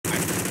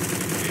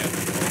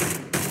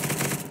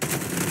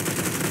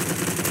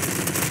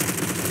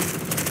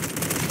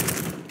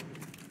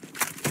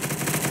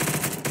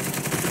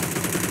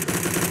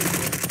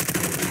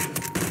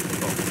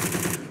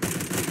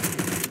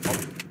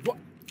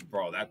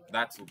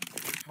That's...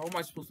 How am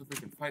I supposed to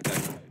freaking fight that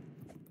guy?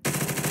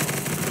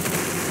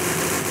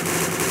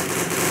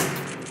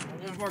 Oh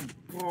my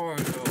god,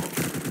 no.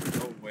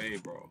 No way,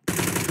 bro.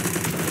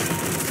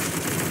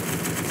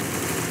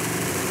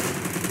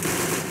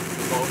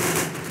 Go.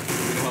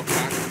 Need help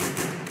back?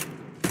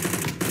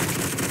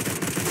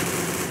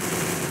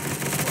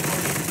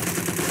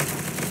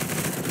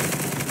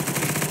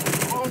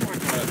 Oh my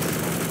god.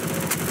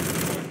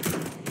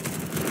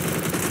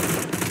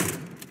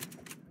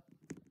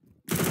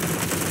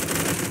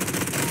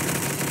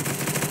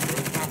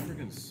 This map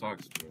freaking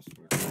sucks, bro.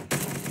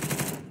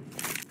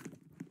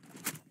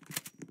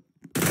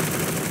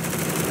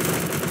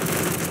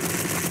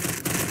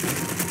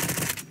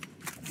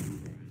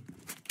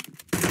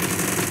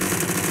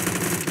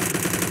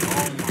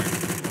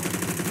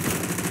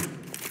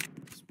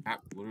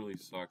 Literally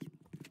sucks.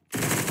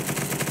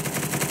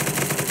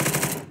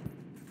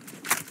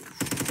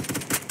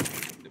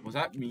 Was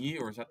that me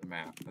or is that the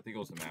map? I think it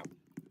was the map.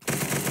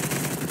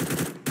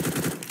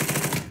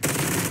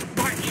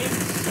 My aim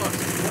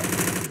sucks.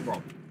 What?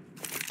 Bro.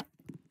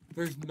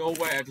 There's no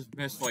way I just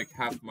missed like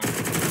half my.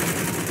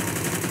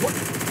 What?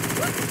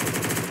 What?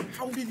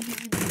 How did he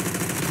even?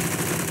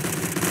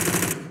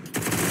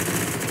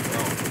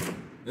 Bro,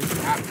 this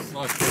map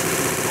sucks.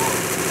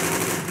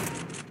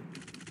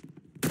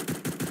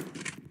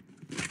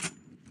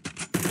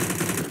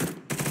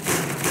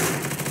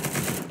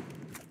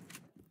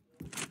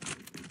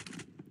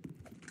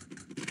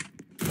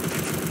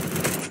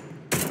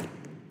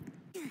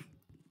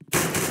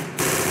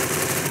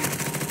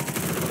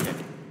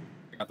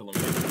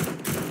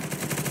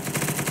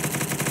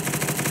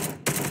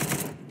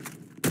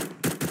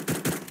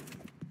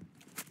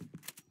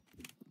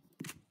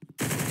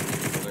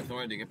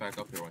 To get back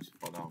up here once you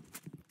fall down.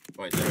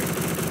 Wait, there.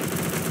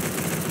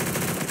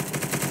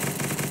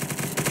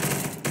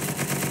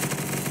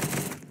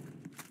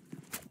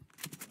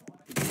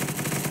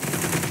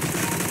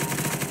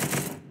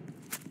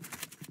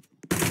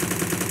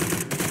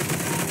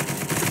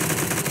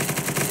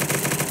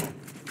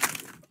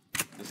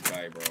 This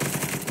guy, bro.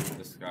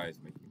 This guy is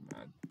making me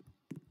mad.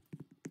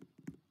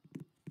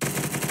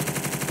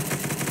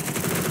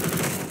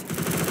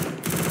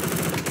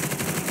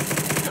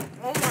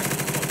 Oh my god.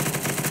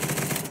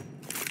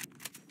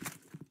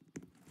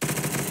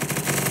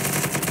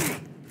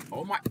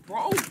 Oh my,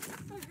 bro!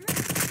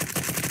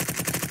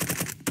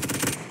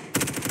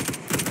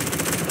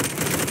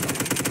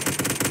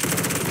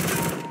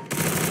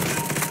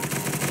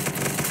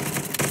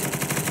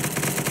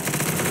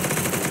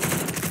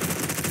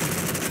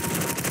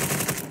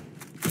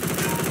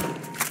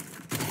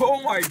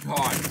 Oh my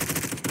god!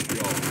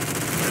 Yo.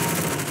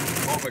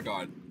 Oh my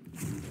god.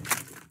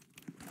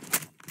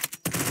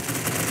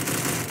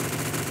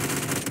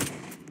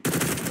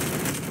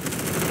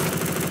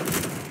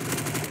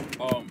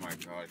 Oh my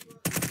god.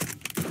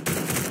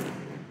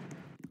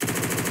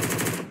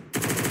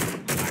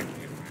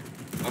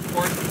 Of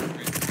course.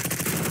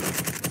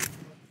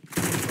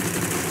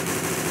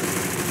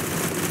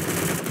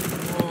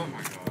 Oh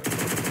my god.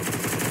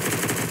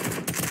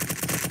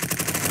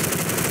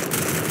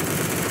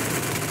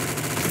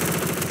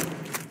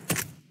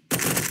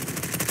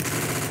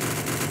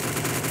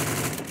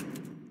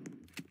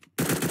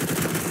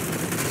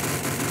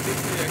 This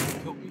thing actually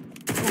killed me.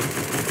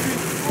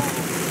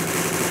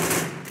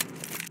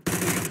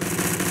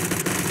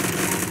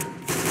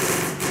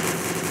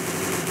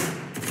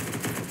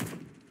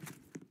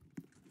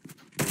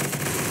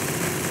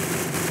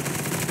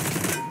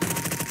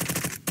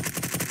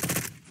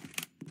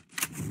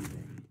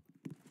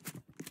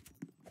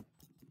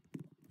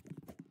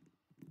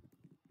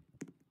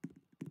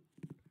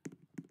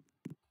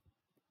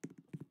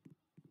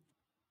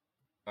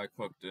 I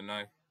cooked, didn't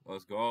I?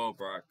 Let's go,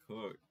 bro. I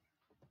cooked.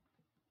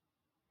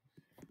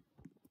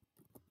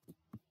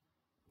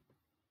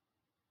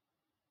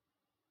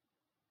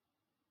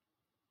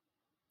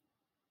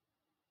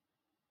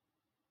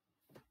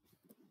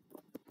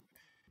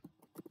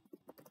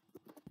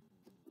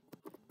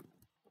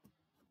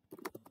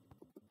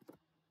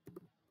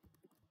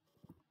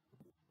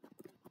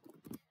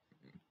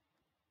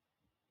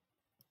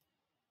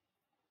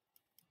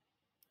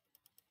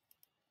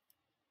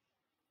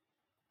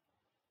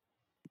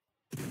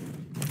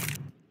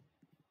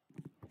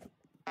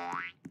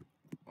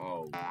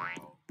 Oh,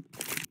 wow.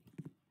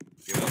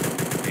 Give it up for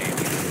the game.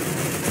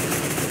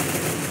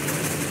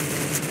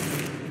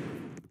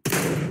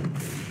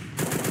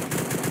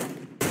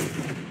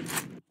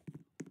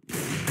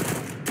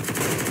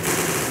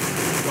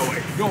 Go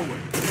away, go away.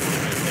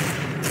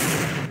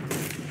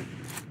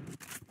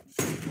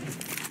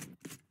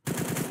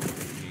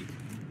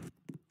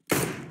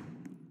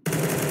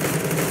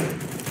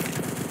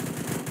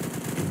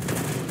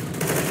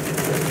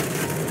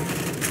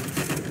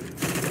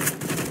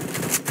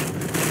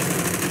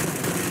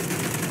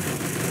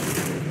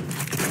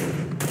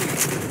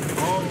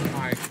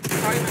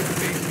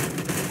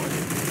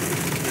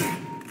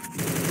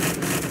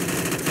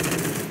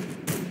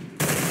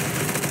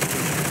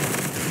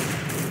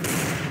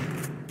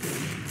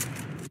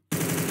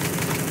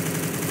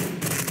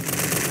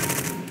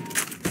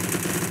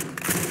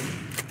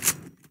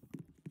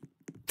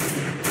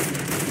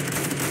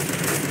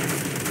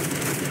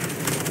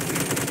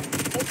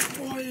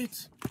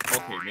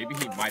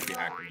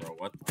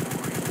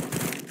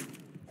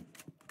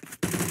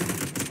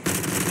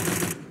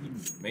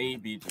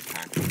 Maybe just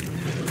hacking.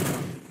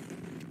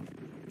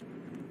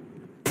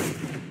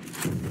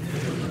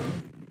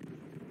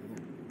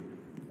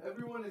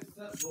 Everyone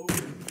except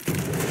Logan.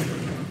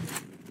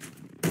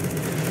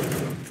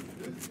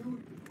 This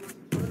dude was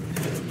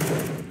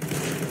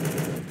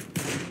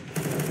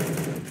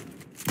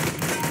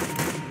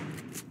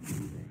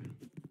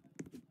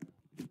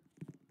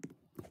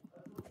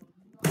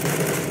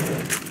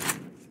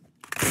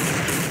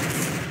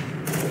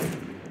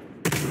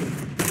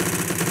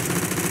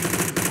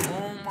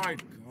Oh my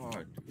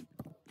god.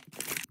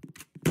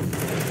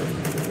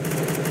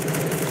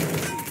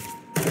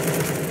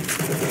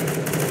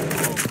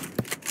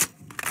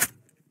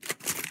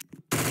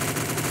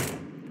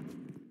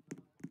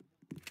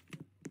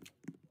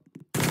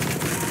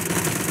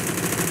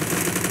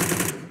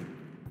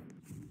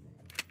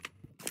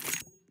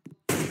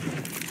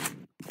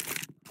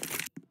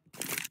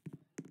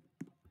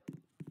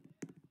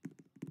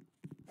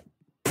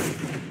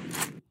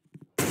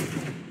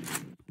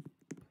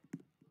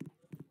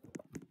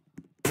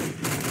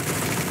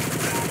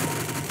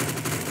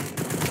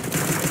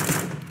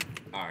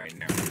 Alright,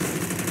 now.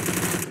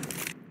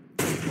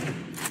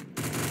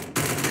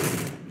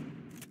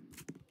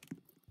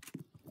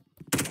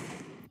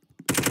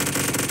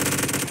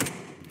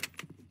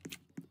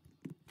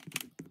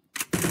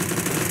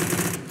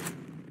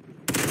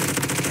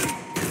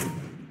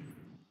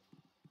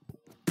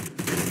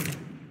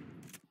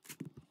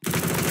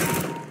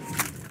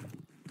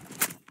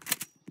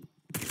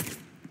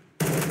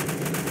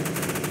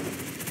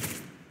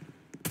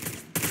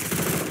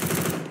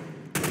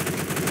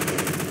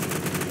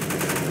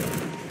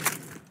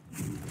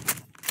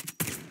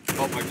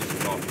 Oh, I just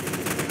fell.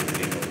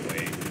 Ain't no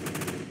way.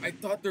 I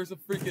thought there's a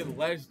freaking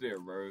ledge there,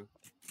 bro.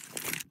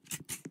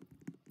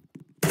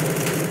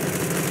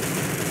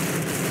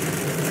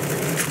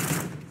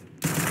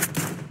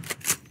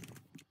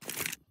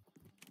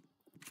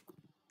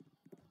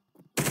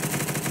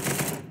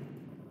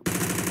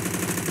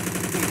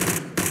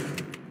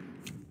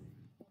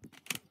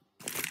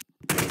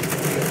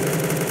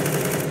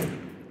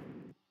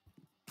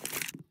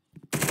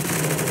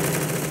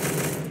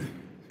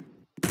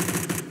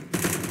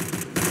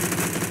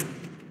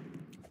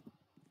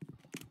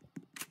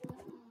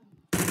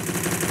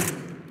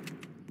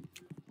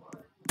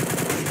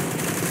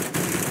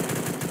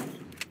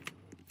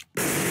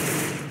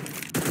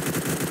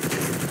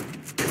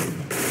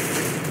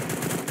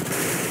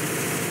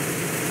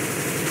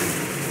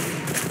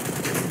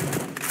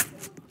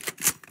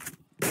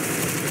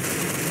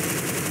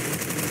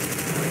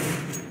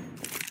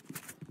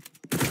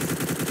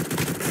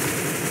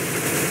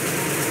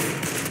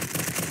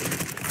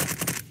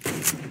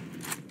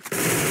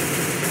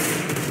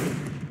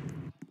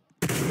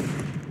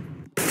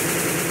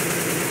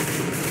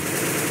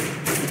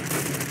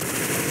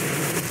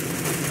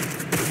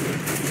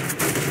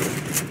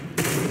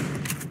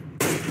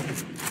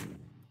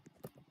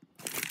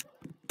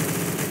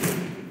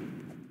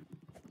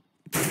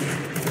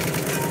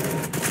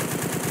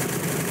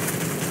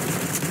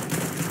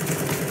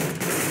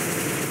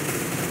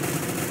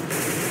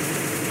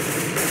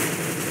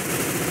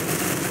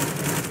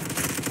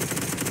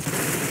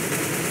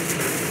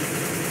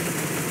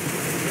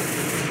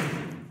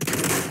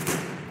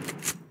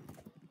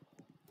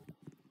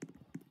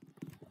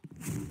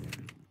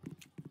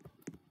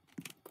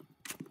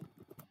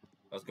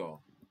 Let's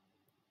go.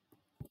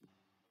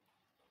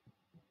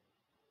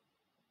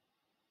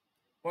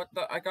 What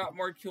the? I got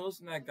more kills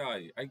than that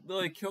guy. I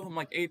literally killed him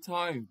like 8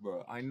 times,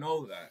 bro. I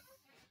know that.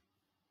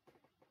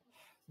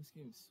 This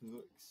game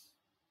sucks.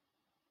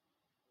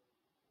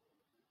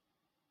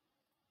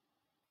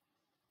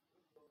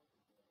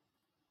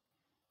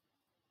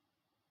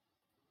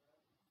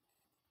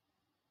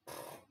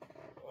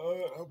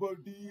 How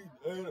about Dean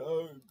and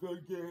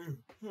good game?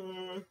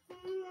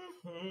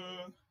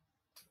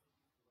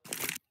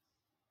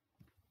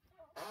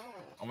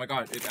 Oh my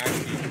god, it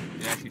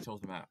actually chose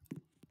the map.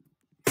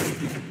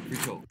 Free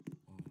kill.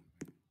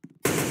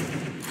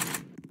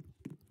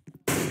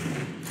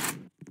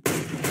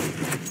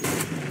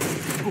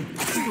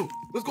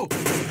 Let's go.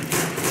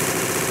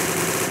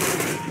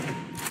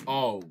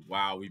 Oh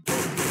wow, we broke.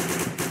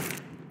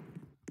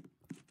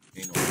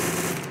 Ain't no.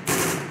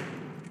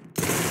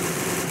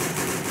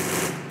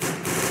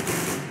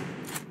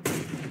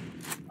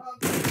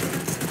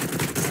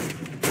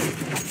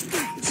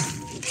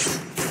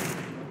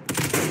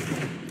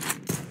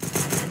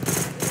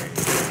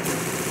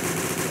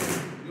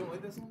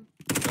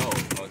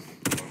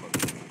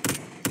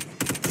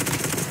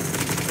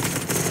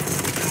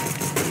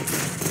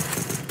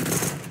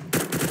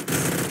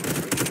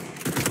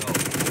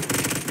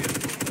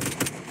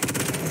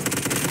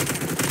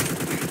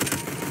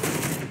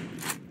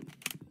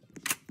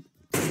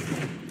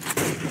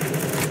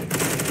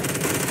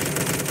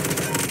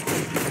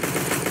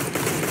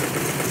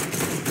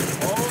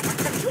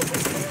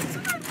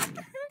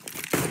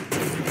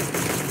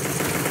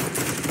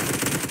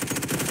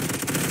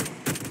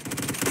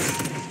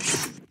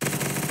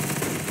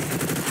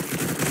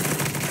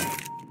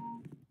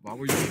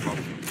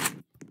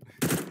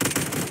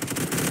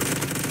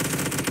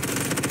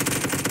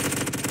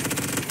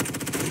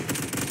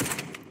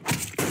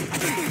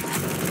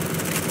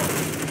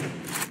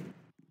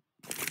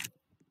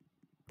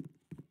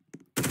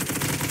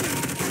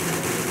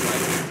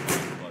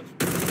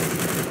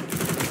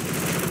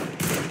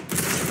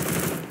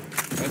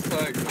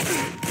 like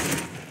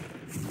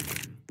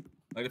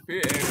the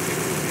fear air would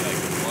be like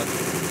bloody.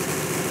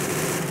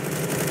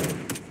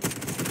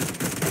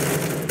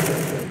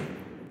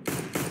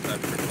 That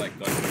freaking like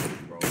gun,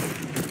 bro.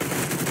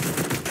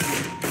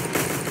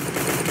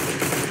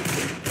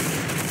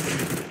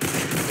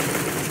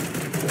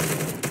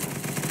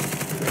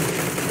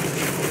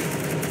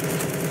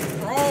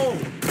 Bro,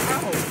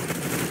 ow!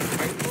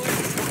 I literally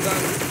put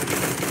that.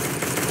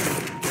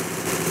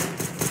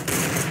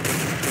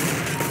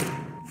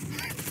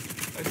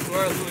 I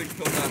swear I literally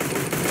killed that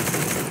boy.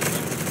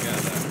 Yeah,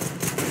 that.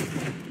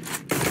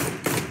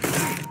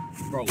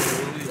 Bro,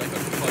 literally like a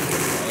clutch.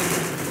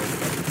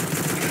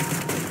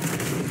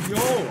 Yo,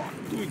 I'm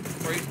doing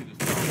crazy this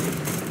time.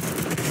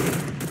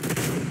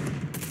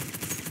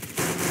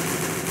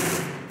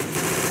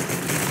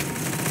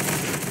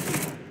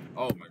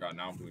 Oh my god,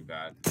 now I'm doing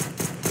bad. I'm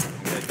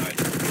gonna die.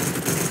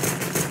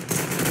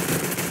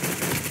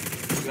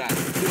 Look at that.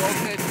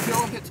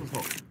 Zero hits with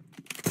hook.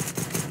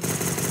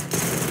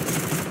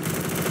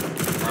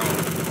 Bro,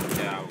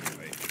 yeah, I was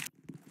right.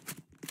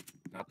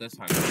 Not this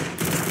time.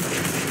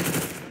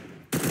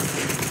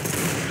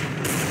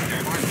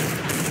 Never mind this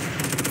time.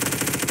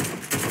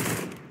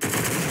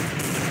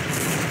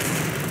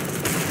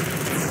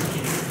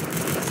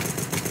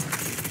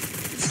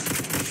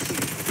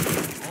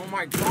 Oh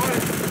my god, I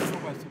just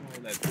killed by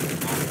someone that's not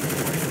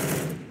right.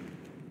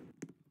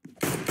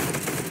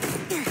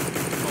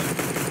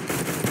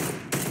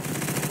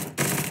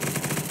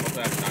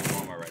 Hopefully that's not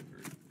going my right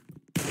through.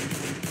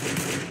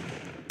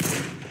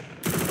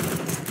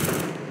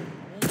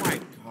 Oh my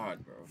god,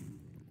 bro.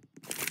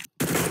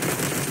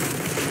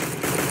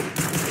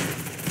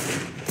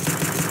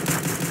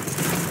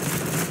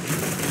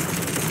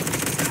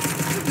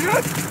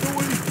 Yes! No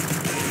way!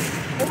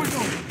 Oh my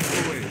god! No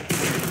way!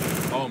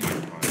 Oh my god.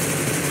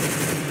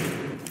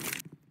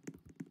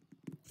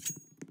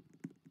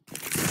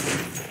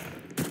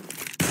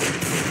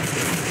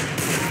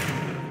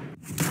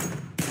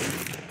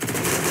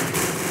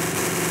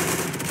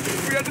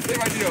 We had the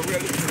same idea. We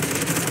had the same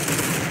idea.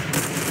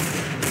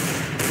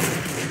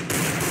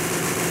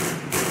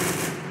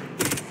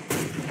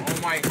 Oh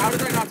my! How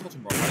did I not touch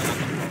him, bro? How did I not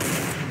touch him, bro?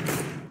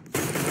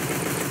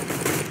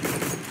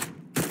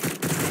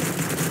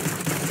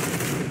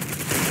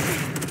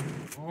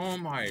 Oh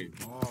my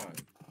god.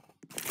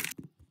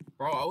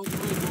 Bro, I was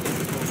really doing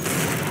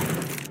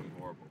so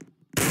horrible.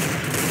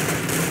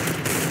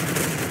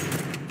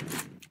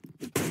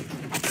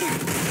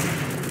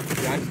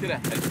 Yeah, I just did a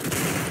headshot.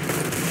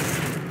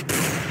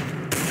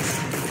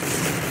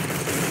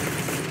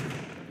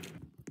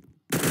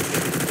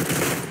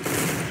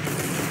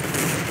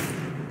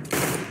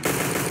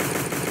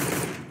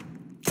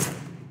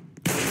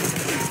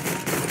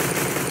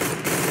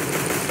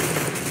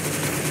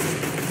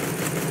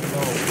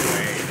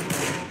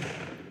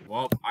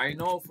 Well, I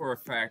know for a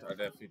fact I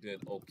definitely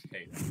did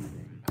okay.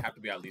 I have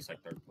to be at least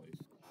like 3rd place.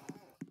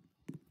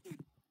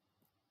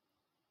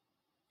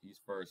 He's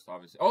first,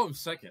 obviously. Oh, I'm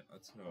second.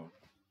 Let's go.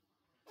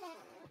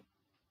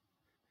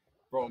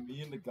 Bro,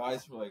 me and the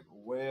guys were like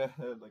way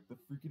ahead, like the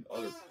freaking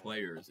other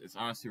players. It's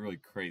honestly really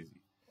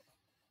crazy.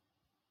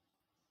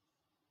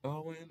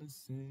 Oh, when the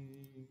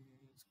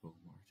Saints go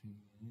marching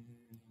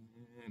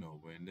in. Oh,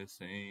 when the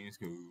Saints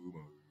go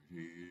marching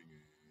in.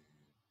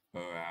 Oh,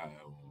 I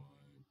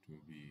want to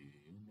be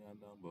in that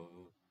number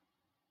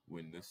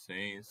when the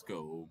Saints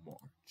go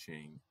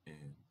marching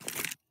in.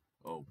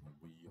 Oh, when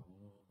we all.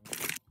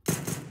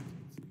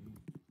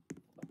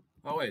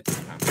 Oh wait, this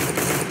time.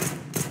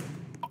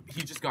 Oh,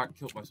 he just got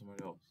killed by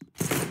somebody else.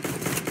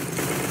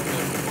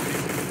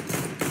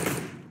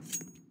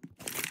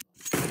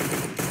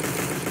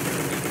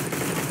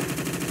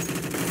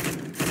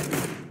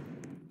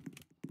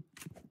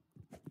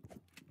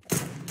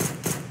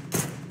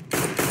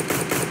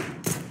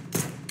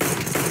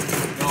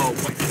 No,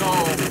 wait, no.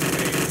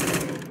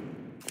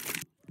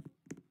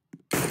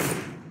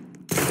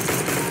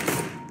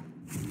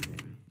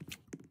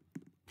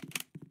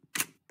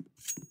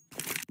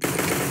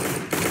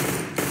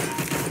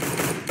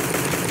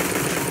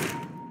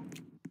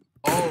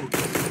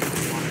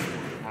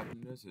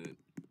 Is it?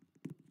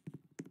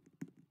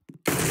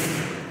 Oh,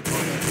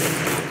 that's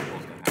not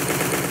supposed to happen.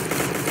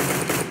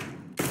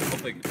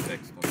 Hopefully it gets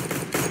fixed.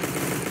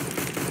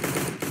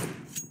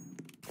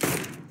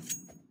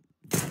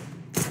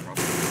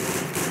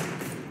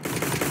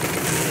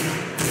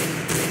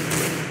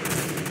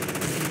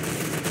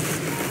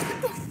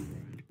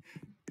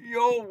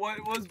 Yo, what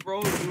was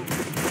bro doing?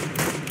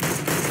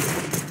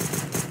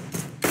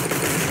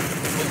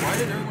 Wait, why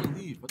did everyone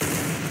leave? What the heck?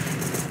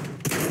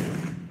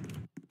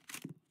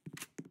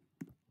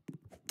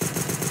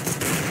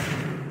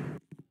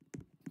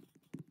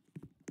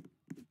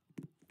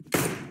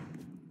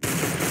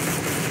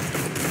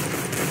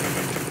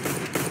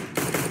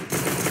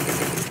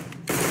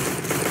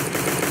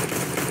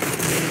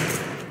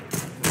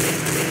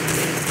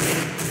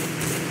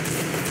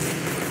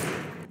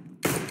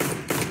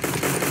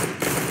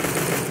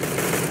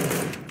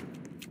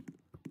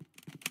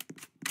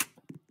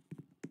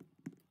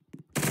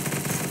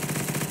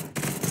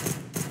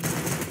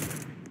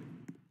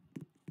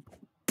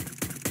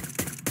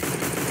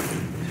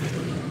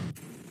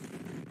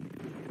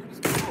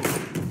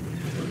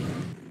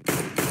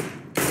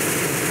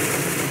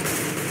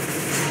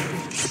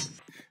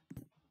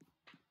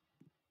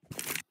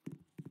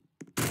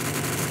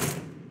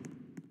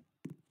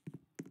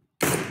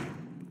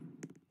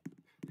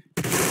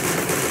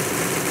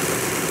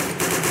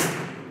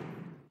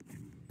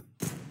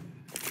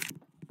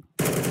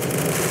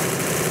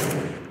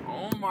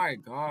 my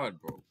god,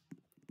 bro.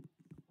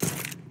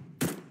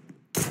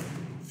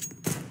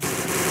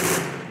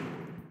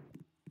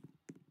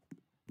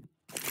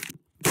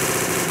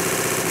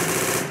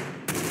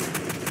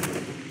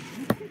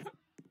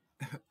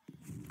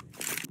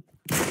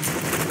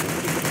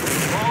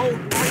 Bro,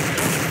 why did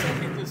a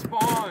second to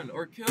spawn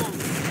or kill?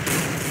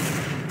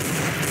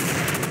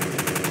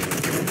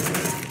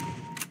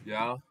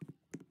 Yeah.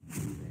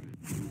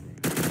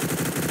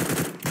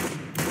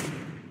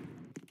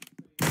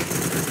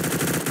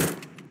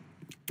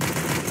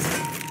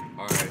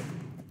 Alright.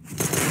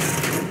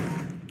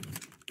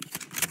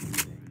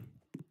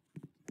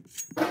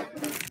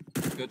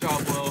 Good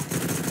job, Will. No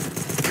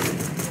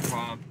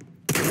problem.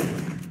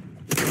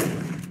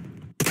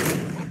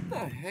 What the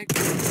heck?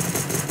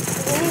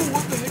 Oh,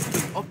 what the heck did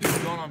he up his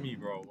gun on me,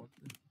 bro? What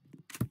the...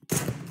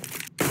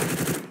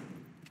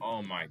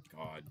 Oh my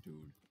god,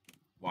 dude.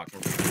 Watch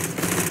over here.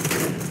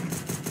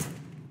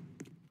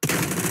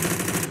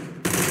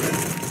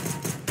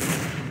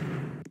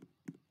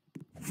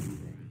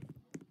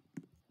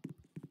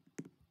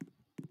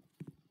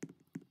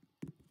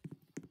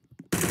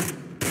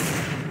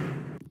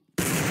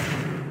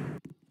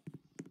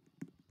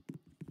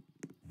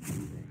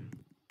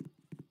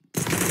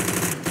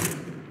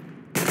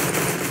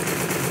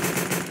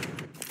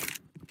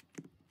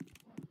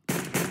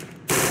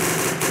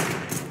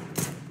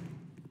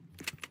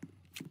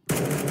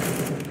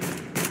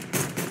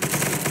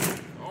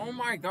 Oh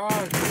my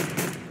god.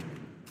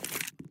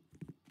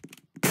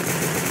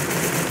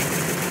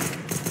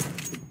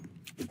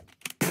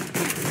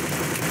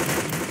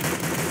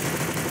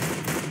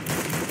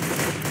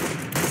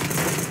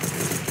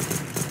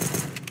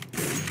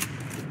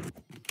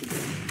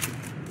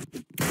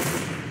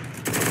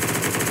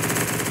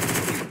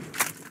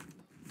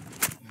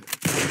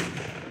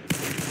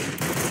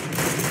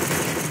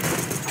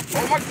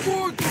 Oh my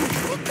god, dude!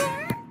 What the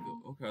heck?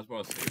 Okay, I was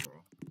about to say, bro.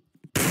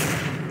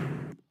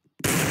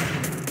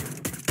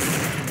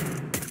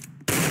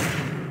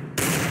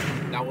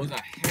 That was a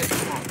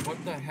headshot. What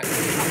the heck?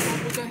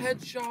 That was a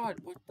headshot.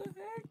 What the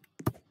heck?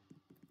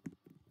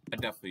 I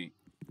definitely...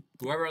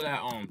 Whoever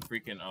that,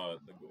 freaking,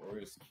 the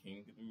Glorious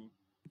King dude,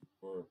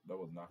 or that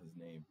was not his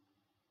name.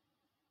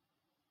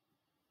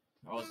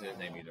 That wasn't his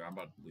name either. I'm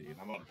about to leave.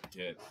 I'm about to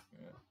forget.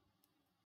 Yeah.